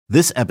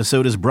This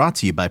episode is brought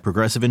to you by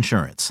Progressive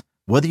Insurance.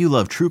 Whether you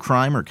love true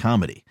crime or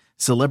comedy,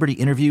 celebrity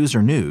interviews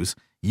or news,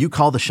 you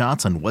call the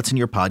shots on what's in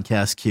your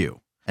podcast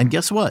queue. And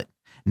guess what?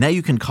 Now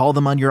you can call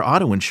them on your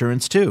auto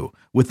insurance too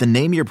with the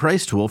Name Your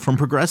Price tool from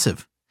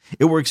Progressive.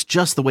 It works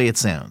just the way it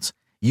sounds.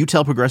 You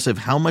tell Progressive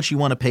how much you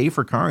want to pay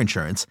for car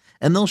insurance,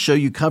 and they'll show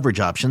you coverage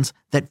options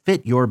that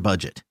fit your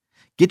budget.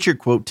 Get your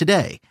quote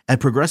today at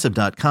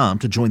Progressive.com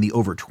to join the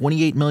over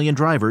 28 million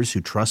drivers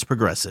who trust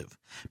Progressive.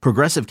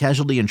 Progressive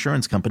Casualty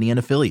Insurance Company and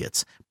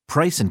Affiliates.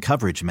 Price and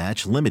coverage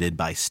match limited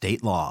by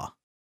state law.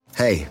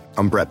 Hey,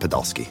 I'm Brett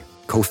Podolsky,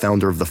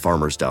 co-founder of The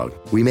Farmer's Dog.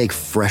 We make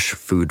fresh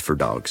food for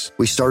dogs.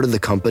 We started the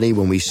company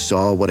when we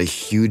saw what a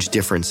huge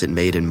difference it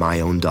made in my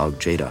own dog,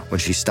 Jada, when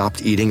she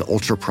stopped eating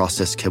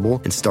ultra-processed kibble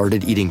and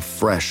started eating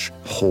fresh,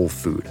 whole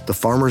food. The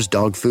Farmer's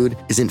Dog food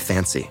isn't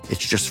fancy.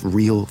 It's just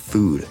real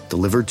food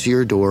delivered to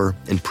your door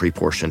in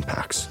pre-portioned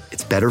packs.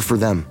 It's better for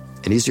them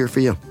and easier for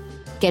you.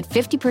 Get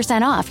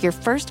 50% off your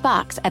first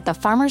box at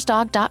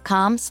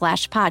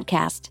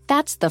thefarmersdog.com/podcast.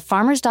 That's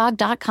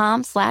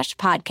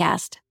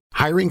thefarmersdog.com/podcast.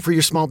 Hiring for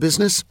your small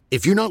business?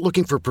 If you're not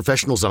looking for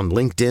professionals on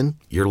LinkedIn,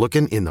 you're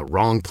looking in the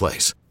wrong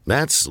place.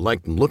 That's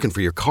like looking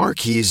for your car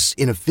keys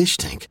in a fish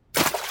tank.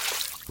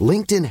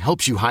 LinkedIn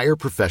helps you hire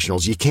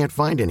professionals you can't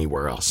find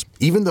anywhere else,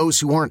 even those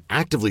who aren't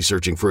actively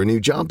searching for a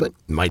new job but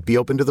might be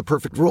open to the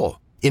perfect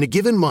role. In a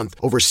given month,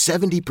 over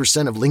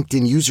 70% of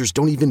LinkedIn users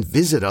don't even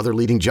visit other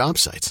leading job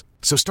sites.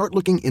 So start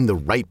looking in the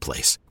right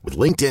place. With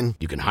LinkedIn,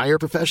 you can hire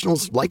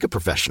professionals like a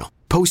professional.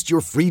 Post your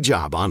free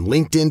job on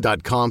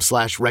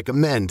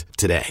linkedin.com/recommend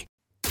today.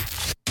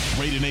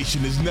 Raider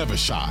Nation is never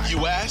shy.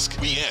 You ask,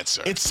 we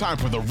answer. It's time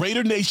for the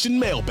Raider Nation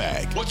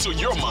mailbag. What's on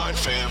your mind,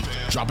 fam?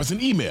 Drop us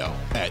an email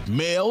at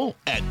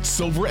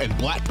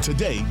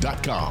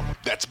mail@silverandblacktoday.com.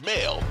 That's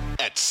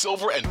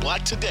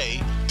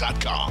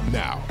mail@silverandblacktoday.com.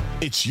 Now,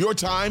 it's your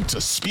time to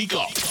speak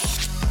up.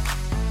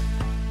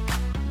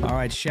 All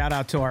right, shout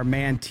out to our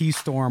man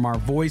T-Storm, our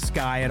voice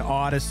guy at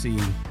Odyssey,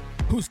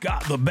 who's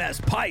got the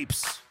best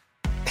pipes.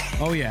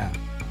 Oh, yeah.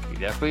 He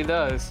definitely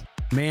does.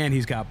 Man,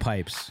 he's got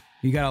pipes.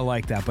 You got to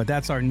like that, but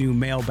that's our new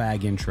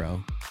mailbag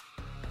intro.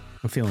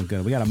 I'm feeling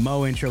good. We got a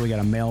Mo intro. We got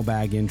a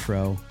mailbag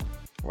intro.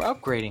 We're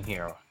upgrading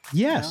here.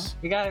 Yes.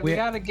 You know? We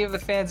got to give the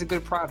fans a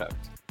good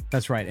product.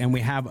 That's right. And we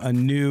have a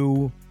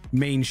new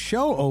main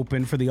show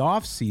open for the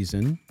off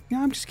season.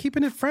 Yeah, I'm just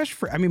keeping it fresh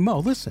for, Mo,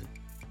 listen.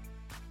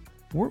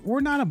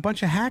 We're not a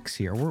bunch of hacks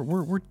here.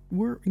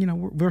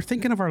 We're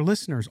thinking of our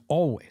listeners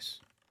always.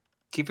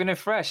 Keeping it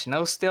fresh.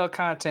 No stale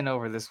content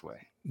over this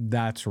way.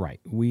 That's right.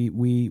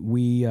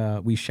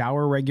 We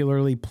shower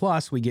regularly.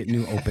 Plus, we get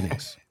new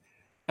openings.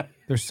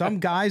 There's some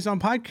guys on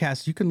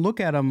podcasts, you can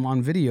look at them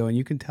on video and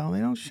you can tell they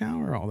don't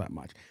shower all that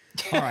much.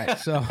 All right,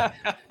 so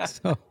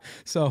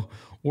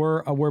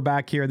we're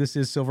back here. This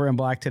is Silver and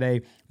Black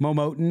today. Mo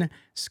Moten,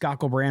 Scott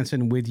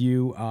Branson with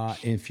you.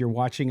 If you're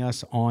watching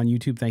us on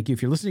YouTube, thank you.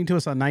 If you're listening to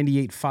us on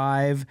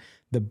 98.5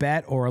 The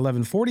Bet or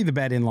 1140 The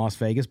Bet in Las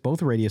Vegas,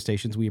 both radio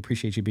stations, we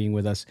appreciate you being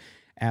with us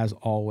as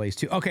always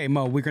too. Okay,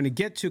 Mo, we're going to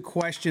get to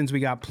questions. We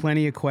got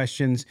plenty of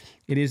questions.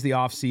 It is the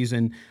off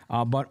season,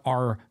 but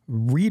our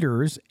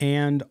readers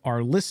and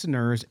our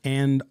listeners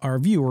and our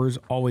viewers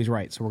always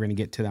write. So we're going to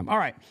get to them. All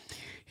right.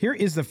 Here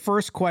is the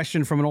first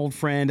question from an old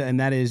friend, and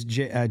that is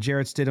Jarrett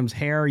Stidham's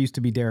hair. Used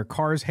to be Derek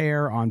Carr's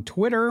hair on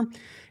Twitter.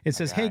 It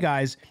says, hey,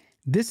 guys,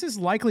 this is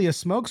likely a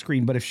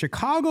smokescreen, but if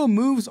Chicago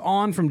moves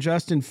on from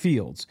Justin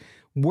Fields,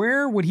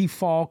 where would he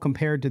fall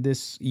compared to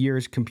this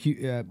year's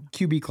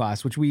QB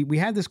class, which we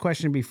had this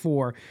question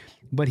before,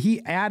 but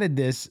he added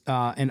this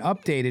and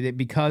updated it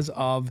because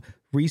of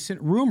recent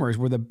rumors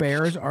where the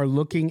Bears are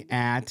looking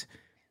at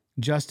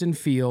Justin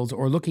Fields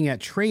or looking at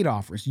trade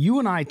offers. You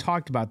and I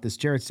talked about this,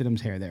 Jarrett Stidham's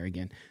hair there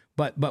again,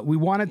 but we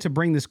wanted to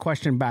bring this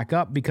question back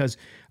up because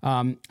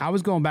I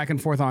was going back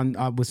and forth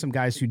on with some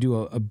guys who do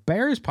a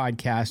Bears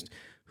podcast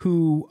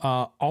who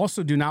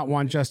also do not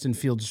want Justin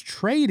Fields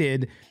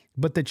traded,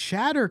 but the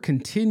chatter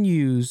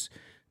continues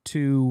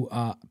to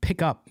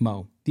pick up,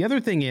 Mo. The other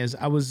thing is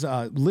I was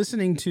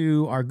listening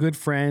to our good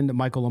friend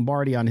Michael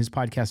Lombardi on his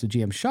podcast, The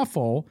GM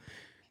Shuffle,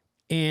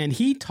 and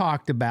he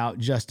talked about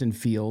Justin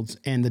Fields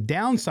and the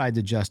downside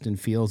to Justin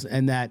Fields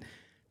and that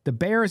the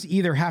Bears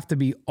either have to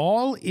be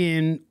all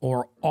in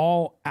or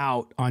all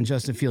out on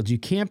Justin Fields. You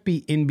can't be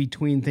in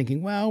between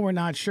thinking, well, we're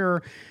not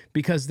sure,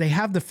 because they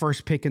have the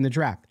first pick in the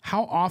draft.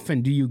 How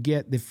often do you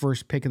get the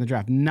first pick in the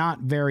draft?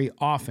 Not very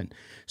often.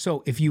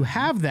 So if you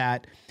have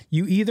that,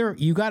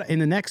 you got in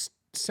the next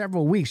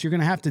several weeks, you're going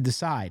to have to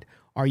decide,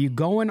 are you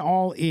going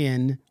all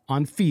in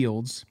on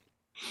Fields,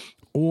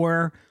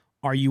 or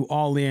are you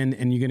all in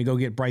and you're going to go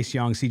get Bryce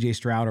Young, CJ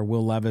Stroud, or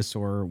Will Levis,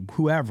 or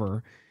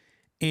whoever?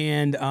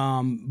 And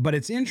but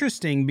it's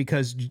interesting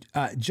because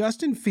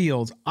Justin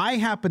Fields, I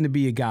happen to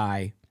be a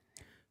guy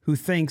who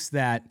thinks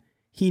that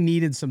he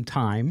needed some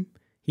time.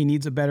 He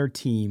needs a better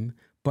team.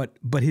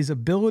 But his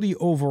ability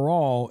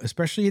overall,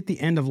 especially at the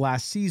end of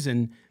last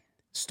season,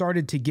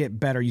 started to get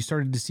better. You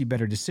started to see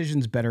better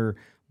decisions, better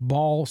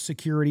ball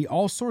security,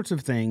 all sorts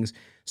of things.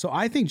 So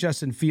I think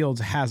Justin Fields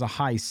has a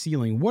high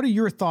ceiling. What are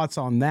your thoughts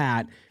on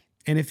that?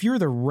 And if you're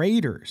the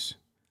Raiders,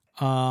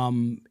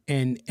 and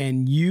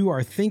you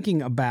are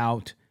thinking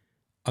about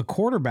a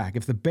quarterback,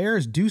 if the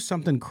Bears do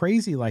something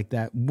crazy like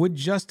that, would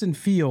Justin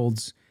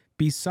Fields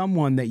be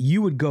someone that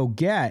you would go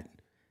get?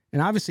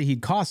 And obviously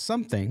he'd cost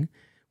something.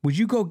 Would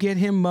you go get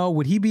him, Mo?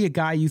 Would he be a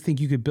guy you think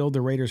you could build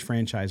the Raiders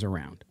franchise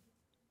around?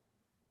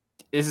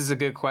 This is a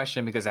good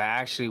question because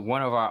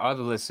one of our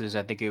other listeners,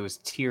 I think it was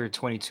Tier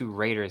 22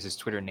 Raiders, his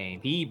Twitter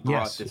name, he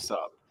brought this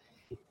up.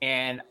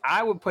 And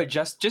I would put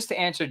just to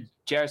answer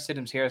Jared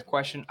Stidham's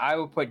question, I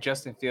would put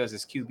Justin Fields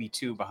as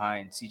QB2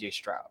 behind CJ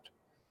Stroud.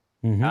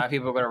 Mm-hmm. A lot of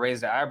people are going to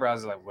raise their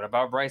eyebrows like, what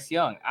about Bryce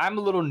Young? I'm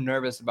a little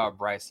nervous about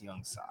Bryce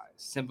Young's size,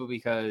 simply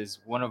because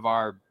one of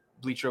our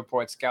Bleacher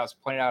Report scouts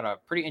pointed out a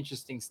pretty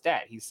interesting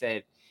stat. He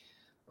said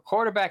a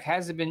quarterback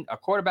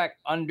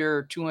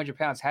under 200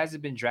 pounds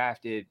hasn't been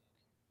drafted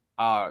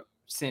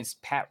since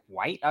Pat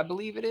White, I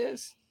believe it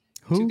is.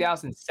 Who?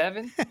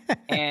 2007.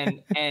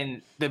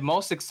 and the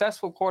most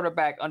successful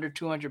quarterback under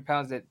 200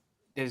 pounds that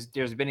there's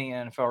been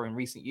in the NFL in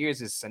recent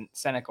years is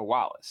Seneca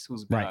Wallace,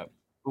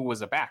 who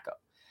was a backup.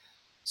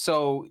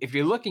 So if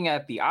you're looking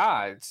at the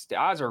odds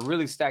are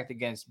really stacked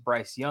against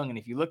Bryce Young. And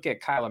if you look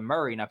at Kyler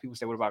Murray, now people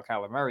say, what about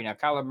Kyler Murray? Now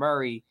Kyler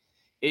Murray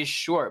is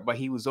short, but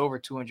he was over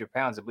 200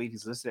 pounds. I believe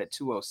he's listed at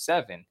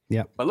 207.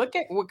 Yeah. But look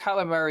at what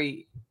Kyler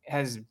Murray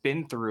has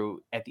been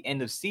through at the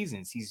end of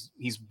seasons.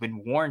 He's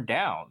been worn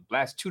down.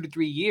 Last 2 to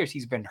 3 years,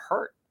 he's been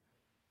hurt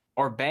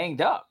or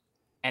banged up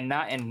and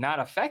not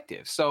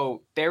effective.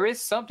 So there is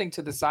something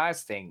to the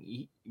size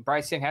thing.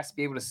 Bryce Young has to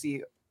be able to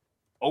see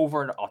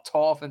over a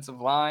tall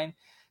offensive line,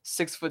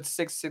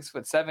 6'6",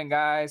 6'7"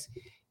 guys.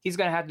 He's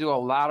going to have to do a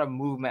lot of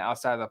movement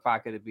outside of the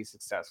pocket to be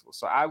successful.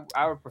 So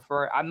I would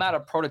prefer, I'm not a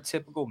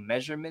prototypical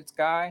measurements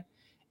guy.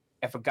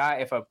 If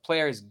a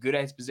player is good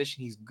at his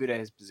position, he's good at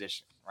his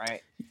position,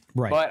 right?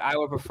 Right. But I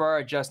would prefer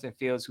a Justin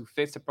Fields who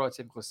fits the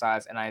prototypical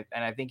size, and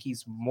I think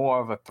he's more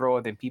of a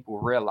thrower than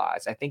people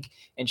realize. I think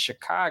in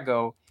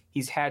Chicago,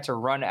 he's had to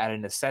run out of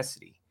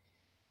necessity.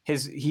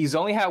 He's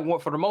only had one,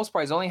 for the most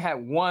part, he's only had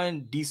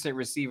one decent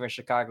receiver in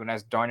Chicago, and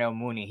that's Darnell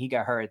Mooney. He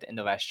got hurt at the end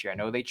of last year. I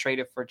know they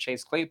traded for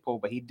Chase Claypool,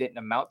 but he didn't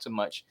amount to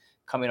much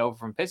coming over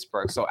from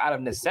Pittsburgh. So out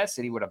of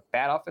necessity, with a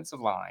bad offensive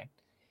line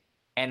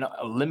and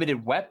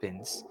limited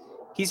weapons,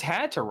 he's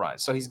had to run.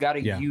 So he's got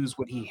to use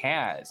what he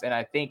has. And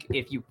I think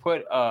if you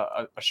put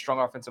a strong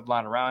offensive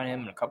line around him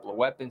and a couple of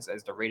weapons,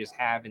 as the Raiders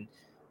have in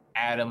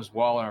Adams,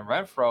 Waller, and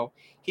Renfro,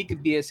 he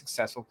could be a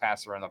successful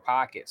passer in the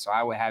pocket. So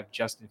I would have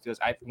Justin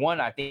Fields. I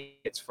think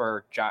it's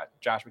for Josh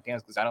McDaniels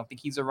because I don't think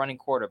he's a running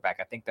quarterback.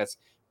 I think that's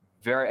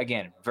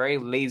very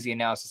lazy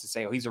analysis to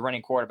say, oh, he's a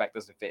running quarterback,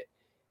 doesn't fit.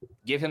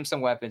 Give him some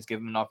weapons,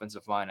 give him an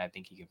offensive line. I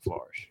think he can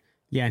flourish.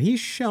 Yeah, and he's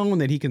shown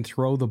that he can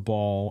throw the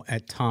ball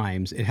at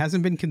times. It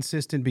hasn't been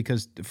consistent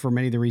because for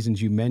many of the reasons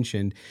you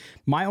mentioned.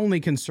 My only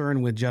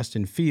concern with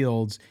Justin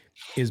Fields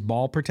is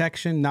ball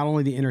protection, not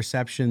only the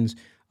interceptions,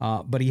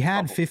 but he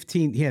had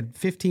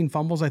 15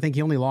 fumbles. I think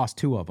he only lost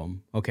 2 of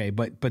them. Okay,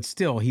 but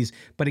still he's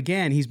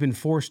been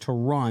forced to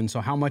run. So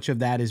how much of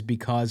that is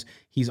because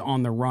he's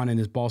on the run and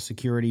his ball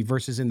security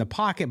versus in the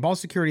pocket? Ball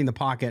security in the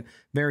pocket,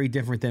 very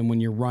different than when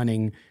you're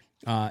running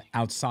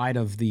outside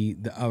of the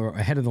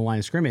ahead of the line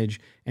of scrimmage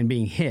and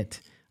being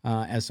hit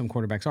as some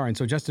quarterbacks are. And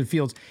so Justin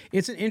Fields,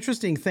 it's an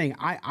interesting thing.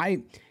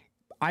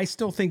 I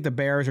still think the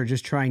Bears are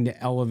just trying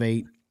to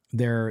elevate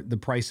the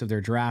price of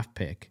their draft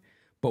pick,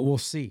 but we'll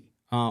see.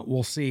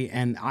 We'll see.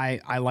 And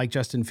I like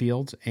Justin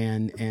Fields.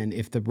 And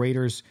if the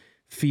Raiders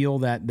feel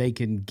that they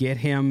can get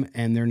him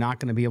and they're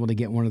not going to be able to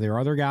get one of their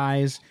other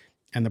guys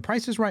and the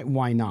price is right,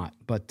 why not?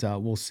 But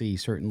we'll see,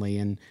 certainly.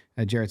 And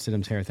Jared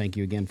Stidham's hair, thank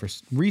you again for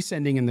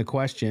resending in the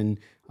question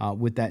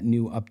with that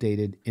new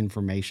updated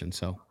information.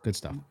 So good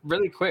stuff.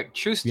 Really quick,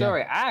 true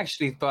story. Yeah. I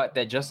actually thought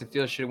that Justin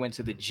Fields should have went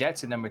to the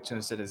Jets at number 2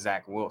 instead of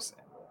Zach Wilson.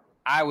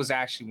 I was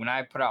actually, when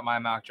I put out my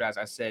mock drafts,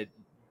 I said,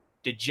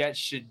 the Jets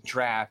should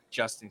draft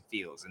Justin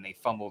Fields, and they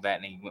fumbled that,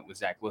 and they went with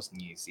Zach Wilson.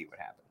 You see what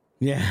happened.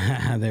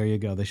 Yeah, there you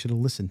go. They should have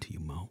listened to you,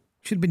 Mo.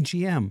 Should have been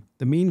GM,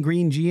 the mean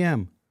green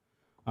GM.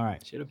 All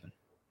right. Should have been.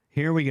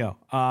 Here we go.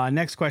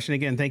 Next question.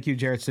 Again, thank you,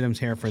 Jared Stidham's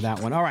hair, for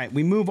that one. All right,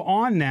 we move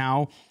on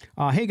now.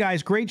 Hey,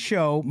 guys, great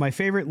show. My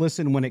favorite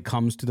listen when it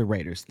comes to the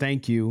Raiders.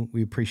 Thank you.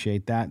 We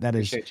appreciate that.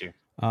 Appreciate you.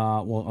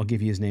 Well, I'll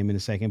give you his name in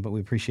a second, but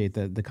we appreciate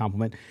the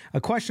compliment.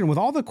 A question: with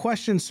all the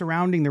questions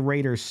surrounding the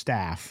Raiders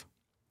staff,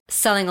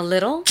 selling a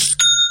little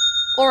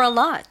or a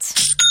lot?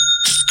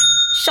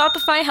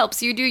 Shopify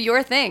helps you do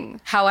your thing,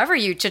 however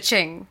you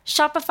cha-ching.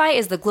 Shopify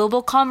is the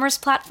global commerce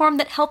platform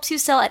that helps you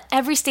sell at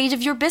every stage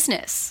of your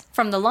business.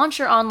 From the launch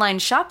your online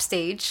shop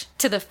stage,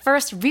 to the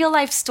first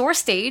real-life store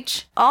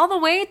stage, all the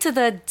way to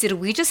the did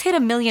we just hit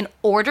 1 million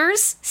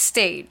orders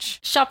stage.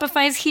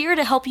 Shopify's here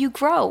to help you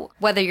grow.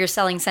 Whether you're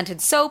selling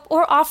scented soap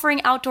or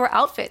offering outdoor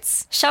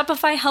outfits,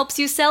 Shopify helps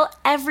you sell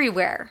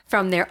everywhere.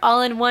 From their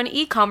all-in-one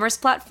e-commerce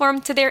platform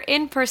to their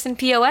in-person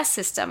POS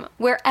system,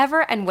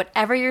 wherever and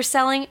whatever you're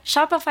selling,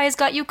 Shopify's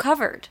got you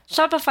covered.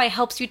 Shopify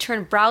helps you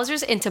turn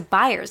browsers into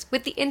buyers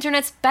with the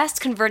internet's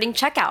best converting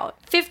checkout.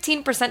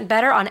 15%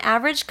 better on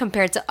average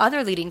compared to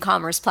other leading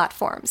commerce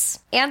platforms.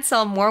 And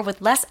sell more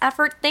with less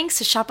effort thanks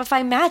to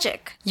Shopify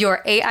Magic,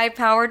 your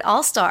AI-powered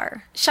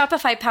all-star.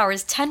 Shopify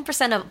powers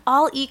 10% of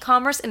all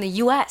e-commerce in the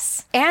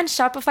U.S. And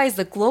Shopify is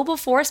the global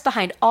force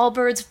behind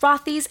Allbirds,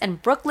 Rothy's,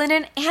 and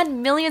Brooklinen,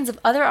 and millions of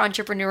other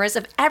entrepreneurs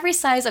of every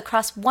size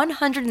across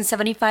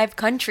 175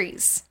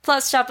 countries.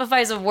 Plus,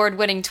 Shopify's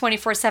award-winning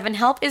 24/7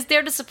 help is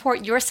there to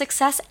support your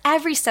success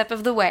every step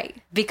of the way.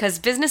 Because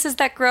businesses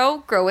that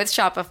grow with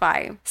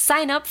Shopify.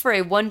 Sign up for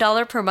a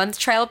 $1 per month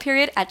trial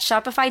period at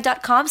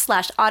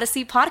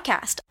shopify.com/Odyssey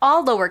Podcast,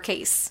 all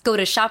lowercase. Go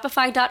to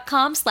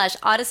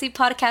shopify.com/Odyssey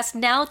Podcast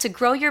now to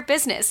grow your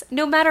business,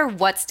 no matter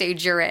what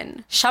stage you're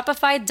in.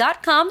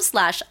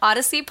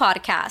 Shopify.com/Odyssey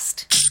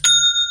Podcast.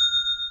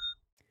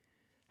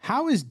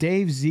 How is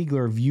Dave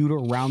Ziegler viewed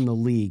around the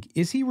league?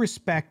 Is he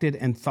respected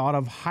and thought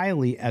of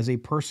highly as a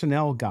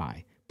personnel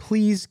guy?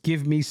 Please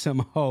give me some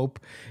hope.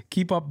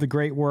 Keep up the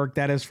great work.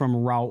 That is from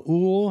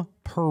Raul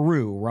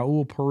Peru.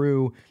 Raul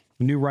Peru,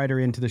 new writer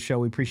into the show.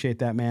 We appreciate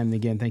that, man. And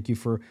again, thank you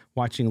for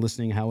watching and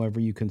listening however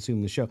you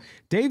consume the show.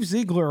 Dave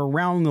Ziegler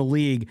around the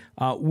league.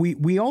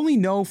 We only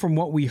know from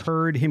what we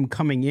heard him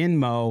coming in,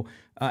 Mo,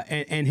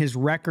 and his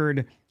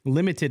record,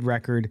 limited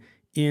record,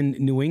 in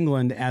New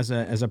England as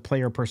a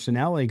player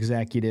personnel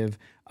executive.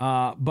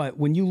 But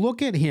when you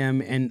look at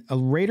him, and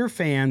Raider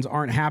fans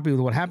aren't happy with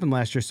what happened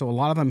last year, so a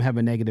lot of them have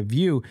a negative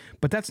view,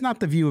 but that's not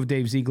the view of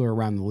Dave Ziegler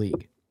around the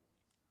league.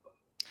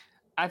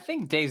 I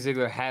think Dave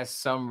Ziegler has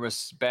some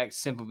respect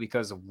simply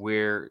because of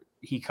where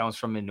he comes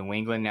from in New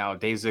England. Now,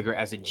 Dave Ziegler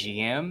as a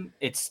GM,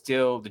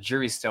 the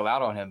jury's still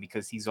out on him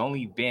because he's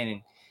only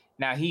been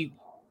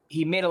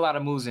he made a lot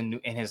of moves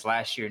in his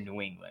last year in New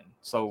England.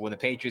 So when the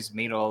Patriots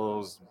made all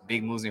those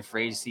big moves in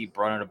free agency,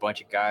 brought in a bunch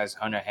of guys,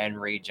 Hunter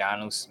Henry,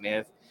 Jonnu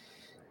Smith,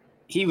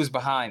 he was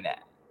behind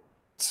that.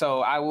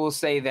 So I will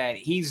say that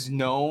he's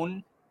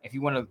known, if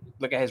you want to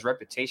look at his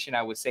reputation,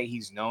 I would say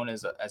he's known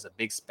as a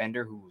big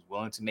spender who's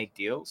willing to make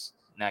deals.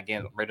 Now,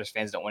 again, Raiders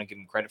fans don't want to give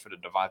him credit for the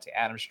Davante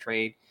Adams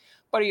trade,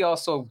 but he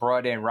also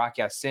brought in Rock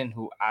Ya-Sin,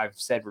 who I've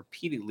said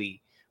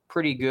repeatedly,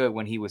 pretty good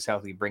when he was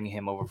healthy, bringing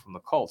him over from the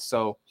Colts.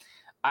 So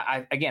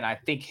I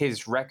think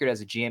his record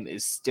as a GM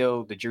is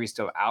still, the jury's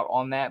still out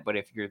on that. But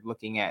if you're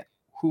looking at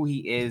who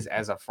he is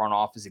as a front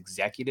office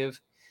executive,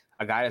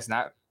 a guy that's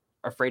not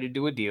afraid to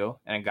do a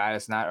deal and a guy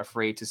that's not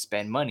afraid to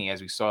spend money,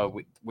 as we saw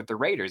with the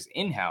Raiders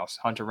in-house,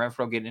 Hunter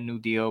Renfrow getting a new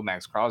deal,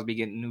 Max Crosby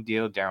getting a new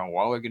deal, Darren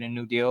Waller getting a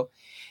new deal.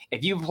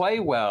 If you play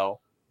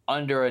well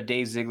under a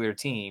Dave Ziegler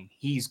team,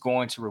 he's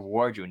going to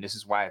reward you. And this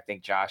is why I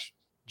think Josh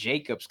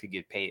Jacobs could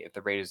get paid if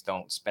the Raiders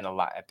don't spend a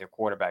lot at their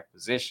quarterback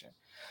position.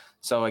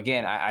 So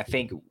again, I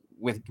think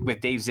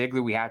with Dave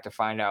Ziegler, we have to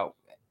find out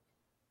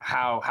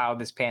how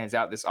this pans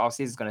out. This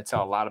offseason is going to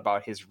tell a lot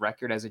about his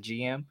record as a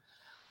GM.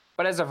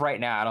 But as of right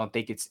now, I don't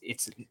think it's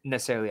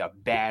necessarily a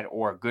bad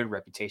or a good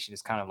reputation.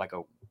 It's kind of like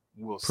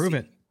we'll prove see.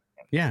 It.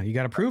 Yeah, you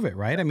got to prove it,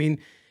 right? I mean,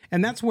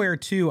 and that's where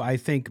too I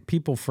think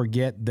people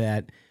forget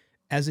that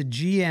as a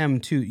GM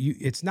too,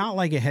 it's not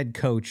like a head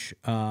coach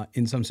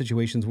in some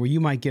situations where you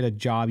might get a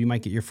job, you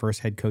might get your first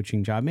head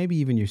coaching job, maybe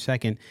even your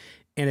second,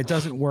 and it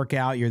doesn't work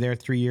out. You're there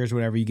 3 years,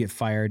 whatever, you get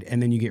fired,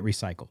 and then you get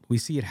recycled. We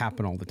see it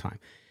happen all the time.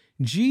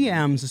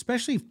 GMs,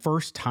 especially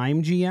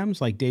first-time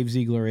GMs like Dave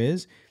Ziegler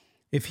is,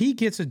 if he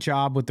gets a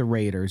job with the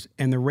Raiders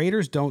and the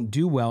Raiders don't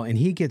do well and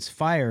he gets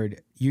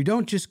fired, you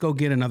don't just go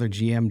get another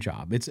GM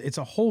job. It's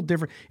a whole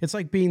different, it's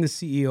like being the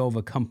CEO of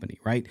a company,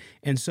 right?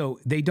 And so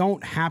they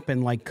don't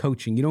happen like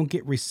coaching. You don't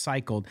get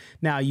recycled.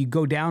 Now you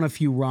go down a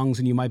few rungs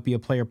and you might be a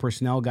player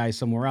personnel guy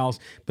somewhere else,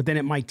 but then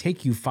it might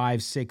take you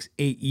 5, 6,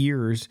 8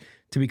 years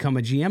to become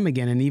a GM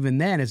again. And even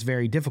then it's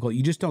very difficult.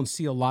 You just don't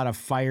see a lot of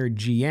fired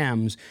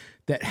GMs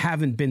that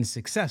haven't been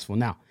successful.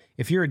 Now,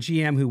 if you're a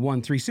GM who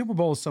won 3 Super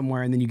Bowls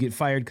somewhere and then you get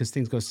fired because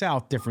things go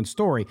south, different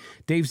story.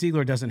 Dave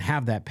Ziegler doesn't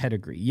have that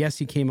pedigree. Yes,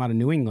 he came out of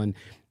New England,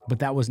 but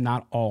that was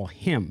not all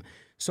him.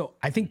 So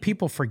I think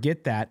people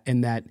forget that,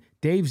 and that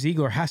Dave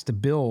Ziegler has to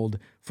build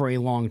for a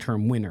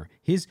long-term winner.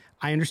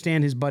 I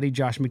understand his buddy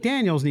Josh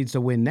McDaniels needs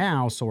to win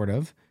now, sort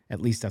of.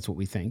 At least that's what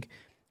we think.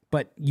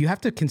 But you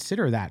have to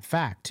consider that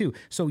fact, too.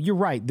 So you're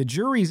right. The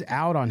jury's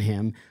out on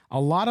him.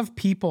 A lot of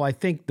people, I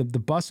think, the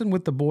Bussin'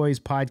 with the Boys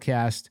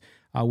podcast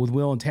with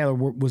Will and Taylor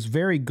was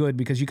very good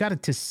because you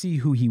got to see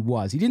who he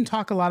was. He didn't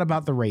talk a lot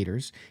about the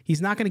Raiders.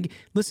 He's not going to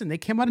listen. They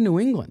came out of New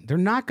England. They're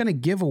not going to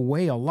give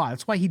away a lot.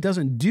 That's why he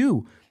doesn't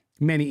do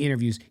many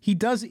interviews. He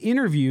does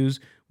interviews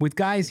with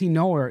guys he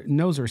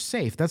knows are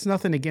safe. That's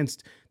nothing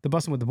against the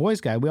Bussin' with the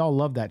Boys guy. We all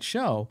love that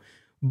show,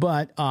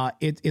 but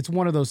it's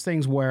one of those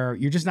things where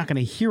you're just not going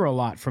to hear a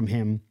lot from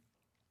him.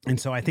 And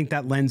so I think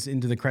that lends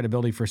into the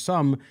credibility for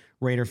some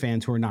Raider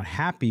fans who are not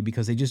happy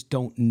because they just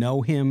don't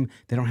know him.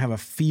 They don't have a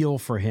feel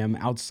for him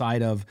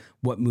outside of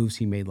what moves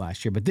he made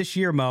last year. But this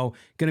year, Mo,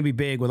 going to be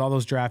big with all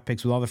those draft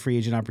picks, with all the free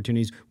agent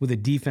opportunities, with a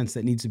defense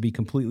that needs to be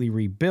completely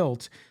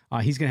rebuilt.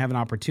 He's going to have an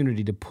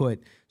opportunity to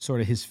put sort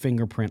of his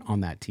fingerprint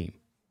on that team.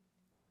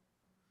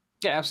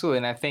 Yeah, absolutely.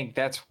 And I think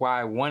that's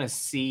why I want to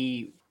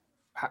see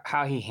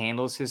how he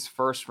handles his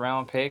first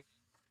round pick.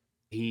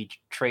 he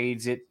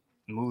trades it,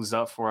 moves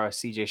up for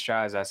CJ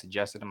Stroud, as I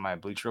suggested in my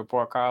Bleacher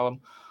Report column,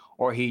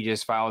 or he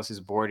just follows his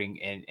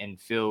boarding and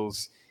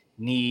fills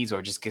needs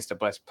or just gets the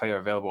best player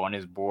available on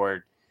his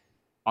board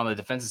on the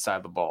defensive side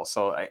of the ball.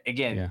 So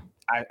again,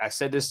 I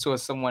said this to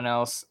someone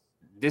else.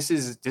 This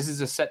is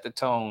a set the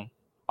tone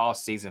all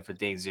season for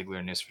Dave Ziegler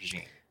and this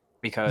regime,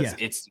 because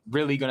it's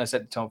really going to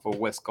set the tone for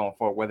what's going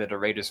forward, whether the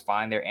Raiders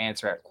find their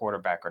answer at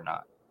quarterback or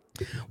not.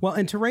 Well,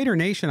 and to Raider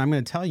Nation, I'm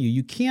going to tell you,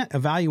 you can't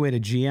evaluate a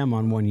GM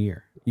on 1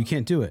 year. You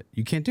can't do it.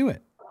 You can't do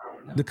it.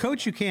 The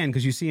coach you can,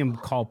 because you see him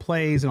call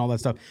plays and all that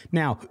stuff.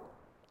 Now,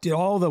 did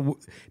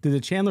the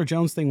Chandler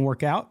Jones thing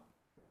work out?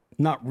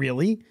 Not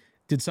really.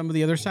 Did some of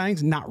the other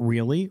signings? Not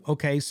really.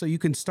 Okay, so you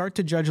can start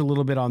to judge a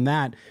little bit on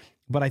that.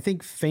 But I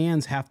think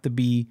fans have to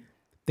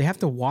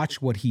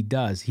watch what he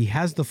does. He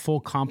has the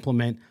full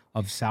complement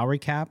of salary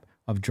cap,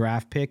 of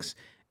draft picks,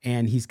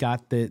 and he's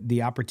got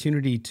the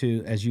opportunity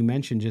to, as you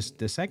mentioned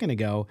just a second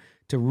ago,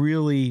 to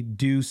really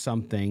do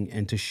something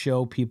and to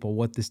show people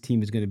what this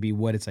team is going to be,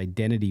 what its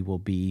identity will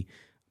be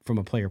from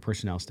a player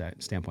personnel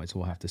standpoint. So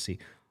we'll have to see.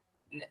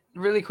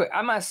 Really quick,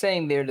 I'm not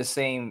saying they're in the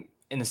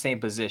same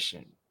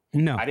position.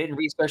 No. I didn't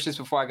research this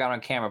before I got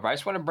on camera, but I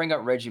just want to bring up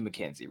Reggie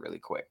McKenzie really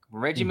quick.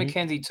 When Reggie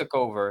McKenzie took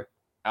over,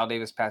 Al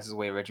Davis passes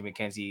away, Reggie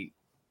McKenzie,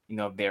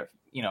 their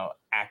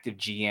active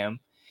GM.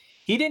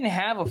 He didn't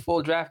have a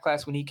full draft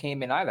class when he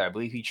came in either. I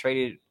believe he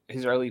traded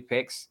his early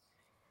picks,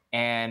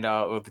 and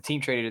the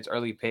team traded its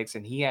early picks,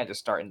 and he had to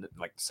start in the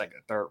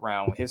second, third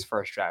round with his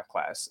first draft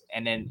class.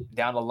 And then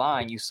down the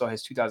line, you saw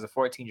his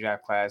 2014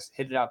 draft class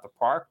hit it out the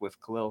park with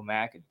Khalil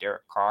Mack and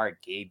Derek Carr,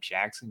 Gabe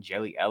Jackson,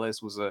 Jelly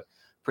Ellis was a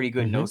pretty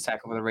good nose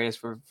tackle for the Raiders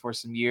for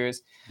some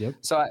years. Yep.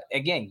 So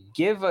again,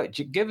 give a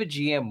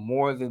GM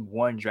more than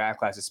one draft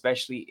class,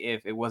 especially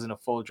if it wasn't a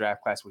full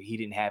draft class where he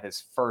didn't have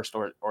his first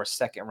or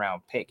second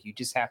round pick. You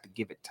just have to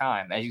give it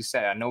time. As you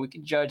said, I know we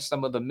can judge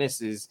some of the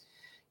misses.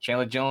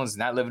 Chandler Jones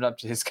not living up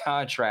to his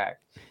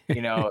contract,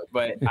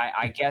 but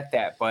I get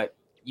that. But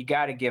you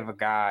got to give a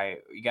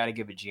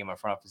GM, a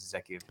front office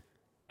executive,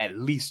 at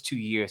least 2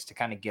 years to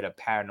kind of get a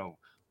pattern of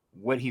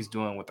what he's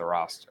doing with the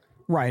roster.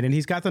 Right, and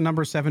he's got the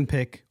number 7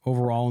 pick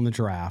overall in the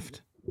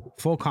draft,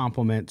 full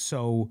complement.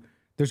 So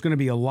there's going to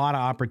be a lot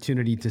of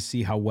opportunity to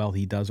see how well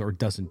he does or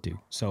doesn't do.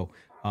 So,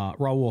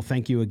 Raul,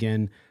 thank you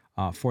again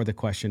for the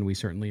question. We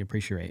certainly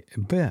appreciate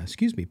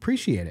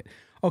it.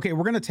 Okay,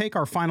 we're going to take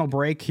our final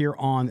break here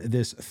on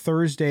this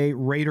Thursday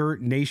Raider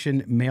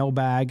Nation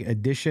Mailbag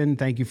edition.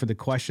 Thank you for the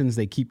questions.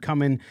 They keep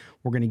coming.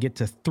 We're going to get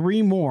to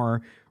 3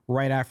 more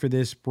right after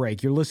this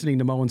break. You're listening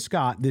to Mo and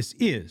Scott. This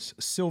is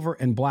Silver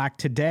and Black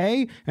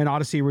Today, an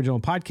Odyssey original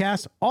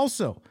podcast.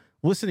 Also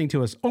listening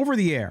to us over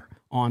the air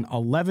on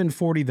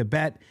 1140 The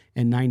Bet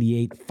and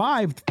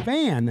 98.5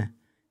 Fan,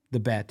 The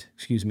Bet,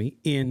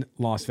 in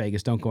Las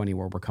Vegas. Don't go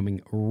anywhere. We're coming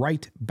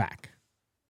right back.